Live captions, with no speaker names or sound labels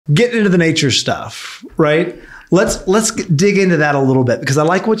getting into the nature stuff, right? Let's dig into that a little bit, because I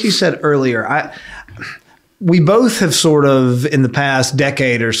like what you said earlier. We both have sort of, in the past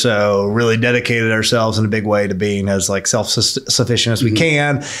decade or so, really dedicated ourselves in a big way to being as like self-sufficient as we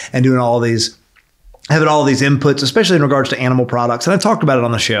can, and doing having all these inputs, especially in regards to animal products. And I talked about it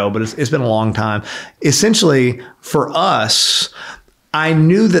on the show, but it's been a long time. Essentially, for us, I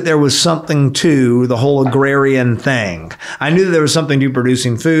knew that there was something to the whole agrarian thing. I knew that there was something to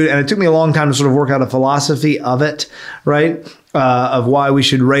producing food, and it took me a long time to sort of work out a philosophy of it, right? Of why we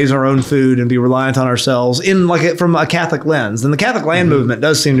should raise our own food and be reliant on ourselves from a Catholic lens. And the Catholic land movement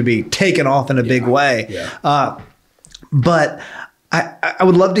does seem to be taken off in a big way. Yeah. But I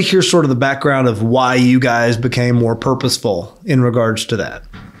would love to hear sort of the background of why you guys became more purposeful in regards to that.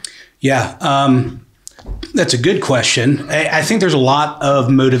 Yeah. That's a good question. I think there's a lot of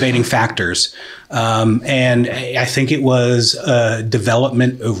motivating factors. And I think it was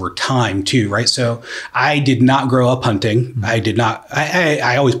development over time too, right? So I did not grow up hunting.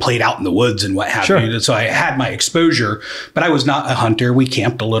 I always played out in the woods and what have you. So I had my exposure, but I was not a hunter. We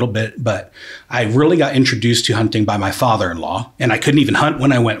camped a little bit, but I really got introduced to hunting by my father-in-law, and I couldn't even hunt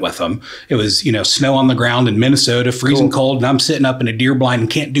when I went with him. It was, snow on the ground in Minnesota, freezing cold, and I'm sitting up in a deer blind and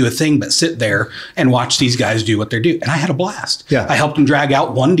can't do a thing but sit there and watch these guys do what they're doing. And I had a blast. Yeah. I helped them drag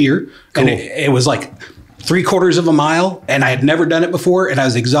out one deer, and it was like 3/4 of a mile, and I had never done it before, and I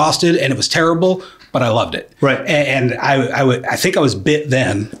was exhausted, and it was terrible, but I loved it. Right. And I think I was bit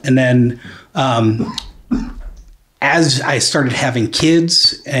then. And then as I started having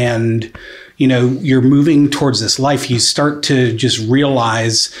kids and, you're moving towards this life, you start to just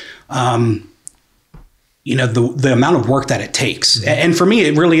realize, the amount of work that it takes. And for me,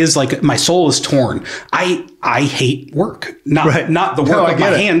 it really is like my soul is torn. I hate work, not the work of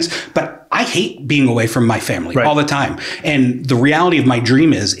my hands, but I hate being away from my family all the time. And the reality of my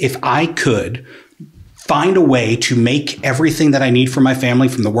dream is, if I could find a way to make everything that I need for my family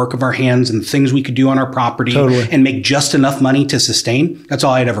from the work of our hands and the things we could do on our property and make just enough money to sustain, that's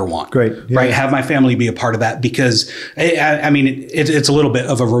all I'd ever want. Great. Yeah. Right. Have my family be a part of that, because it's a little bit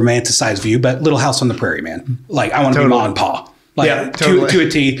of a romanticized view, but Little House on the Prairie, man. Like, I want to be Ma and Pa. To a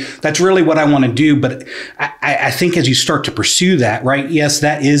T. That's really what I want to do. But I think as you start to pursue that, right, yes,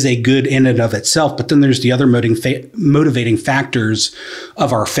 that is a good in and of itself. But then there's the other motivating factors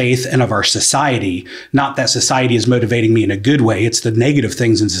of our faith and of our society. Not that society is motivating me in a good way. It's the negative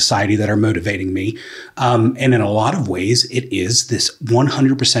things in society that are motivating me. And in a lot of ways, it is this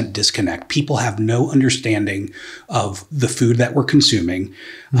 100% disconnect. People have no understanding of the food that we're consuming.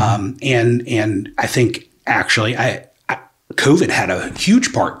 And I think actually COVID had a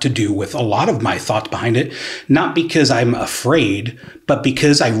huge part to do with a lot of my thoughts behind it, not because I'm afraid, but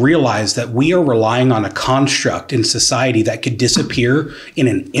because I realized that we are relying on a construct in society that could disappear in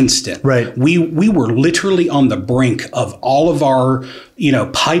an instant. Right. We were literally on the brink of all of our,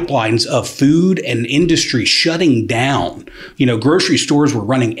 pipelines of food and industry shutting down. Grocery stores were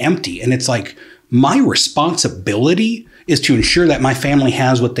running empty. And it's like, my responsibility is to ensure that my family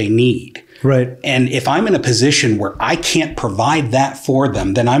has what they need. Right. And if I'm in a position where I can't provide that for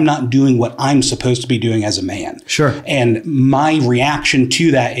them, then I'm not doing what I'm supposed to be doing as a man. Sure. And my reaction to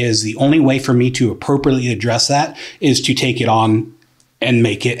that is, the only way for me to appropriately address that is to take it on and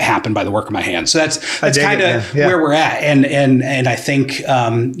make it happen by the work of my hands. So that's kind of where we're at. And I think,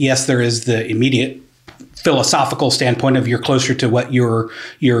 yes, there is the immediate philosophical standpoint of you're closer to what you're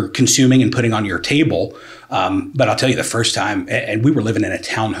consuming and putting on your table. But I'll tell you, the first time, and we were living in a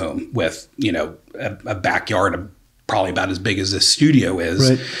townhome with, a backyard probably about as big as this studio is.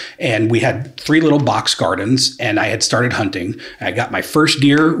 Right. And we had 3 little box gardens, and I had started hunting. I got my first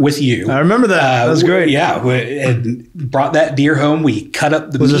deer with you. I remember that. That was great. Yeah. And brought that deer home. We cut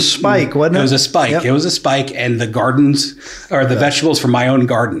up the meat. It was a spike, wasn't it? It was a spike. Yep. It was a spike. And the gardens, or the vegetables from my own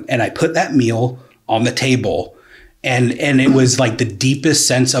garden. And I put that meal on the table, and it was like the deepest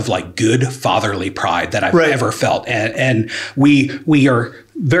sense of like good fatherly pride that I've ever felt. And we are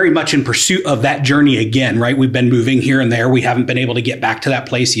very much in pursuit of that journey again, right? We've been moving here and there. We haven't been able to get back to that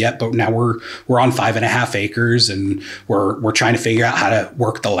place yet, but now we're on 5.5 acres, and we're trying to figure out how to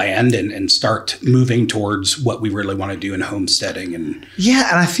work the land and start moving towards what we really want to do in homesteading. And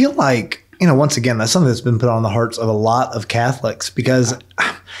I feel like, once again, that's something that's been put on the hearts of a lot of Catholics, because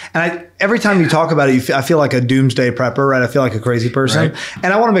every time you talk about it, I feel like a doomsday prepper, right? I feel like a crazy person. Right.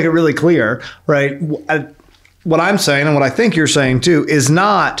 And I want to make it really clear, right? What I'm saying, and what I think you're saying too, is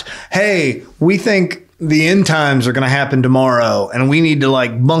not, hey, we think the end times are going to happen tomorrow, and we need to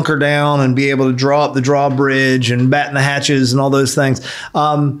like bunker down and be able to draw up the drawbridge and batten the hatches and all those things.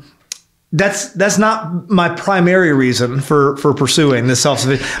 that's not my primary reason for pursuing this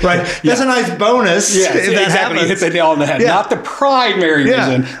self-sufficiency, right? That's a nice bonus. Yeah, exactly. You hit the nail on the head. Not the primary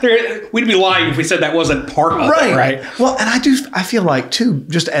reason. We'd be lying if we said that wasn't part of it, right? Well, and I feel like too,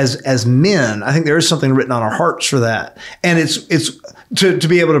 just as men, I think there is something written on our hearts for that. And it's to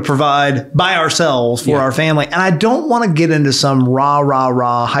be able to provide by ourselves for our family. And I don't want to get into some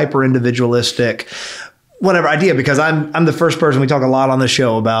rah, hyper individualistic whatever idea, because I'm the first person, we talk a lot on the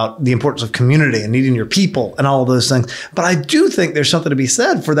show about the importance of community and needing your people and all of those things. But I do think there's something to be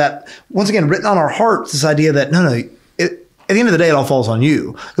said for that. Once again, written on our hearts, this idea that at the end of the day, it all falls on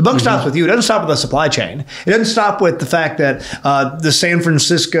you. The buck stops with you. It doesn't stop with the supply chain. It doesn't stop with the fact that the San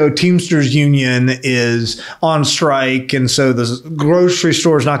Francisco Teamsters Union is on strike, and so the grocery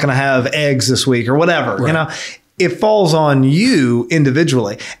store is not going to have eggs this week or whatever. Right. You know, it falls on you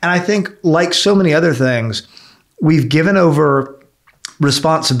individually. And I think, like so many other things, we've given over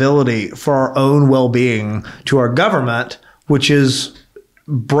responsibility for our own well-being to our government, which is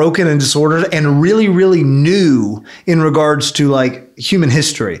broken and disordered and really, really new in regards to like human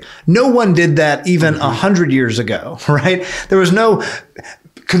history. No one did that even 100 years ago, right? There was no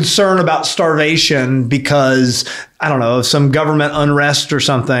concern about starvation because, I don't know, some government unrest or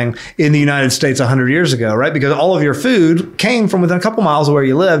something in the United States 100 years ago, right? Because all of your food came from within a couple miles of where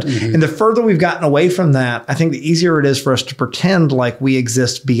you lived. And the further we've gotten away from that, I think the easier it is for us to pretend like we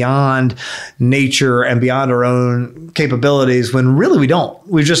exist beyond nature and beyond our own capabilities, when really we don't.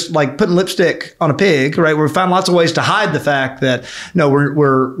 We're just like putting lipstick on a pig, right? We've found lots of ways to hide the fact that, no,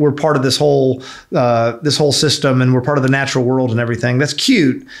 we're part of this whole system, and we're part of the natural world and everything. That's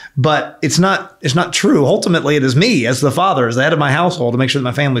cute, but it's not true. Ultimately, it is me as the father, as the head of my household, to make sure that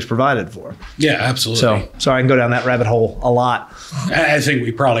my family's provided for. Yeah, absolutely. So, sorry, I can go down that rabbit hole a lot. I think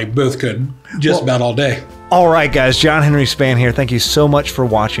we probably both could about all day. All right, guys, John Henry Spann here. Thank you so much for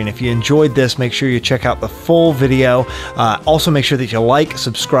watching. If you enjoyed this, make sure you check out the full video. Also, make sure that you like,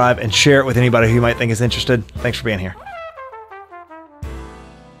 subscribe, and share it with anybody who you might think is interested. Thanks for being here.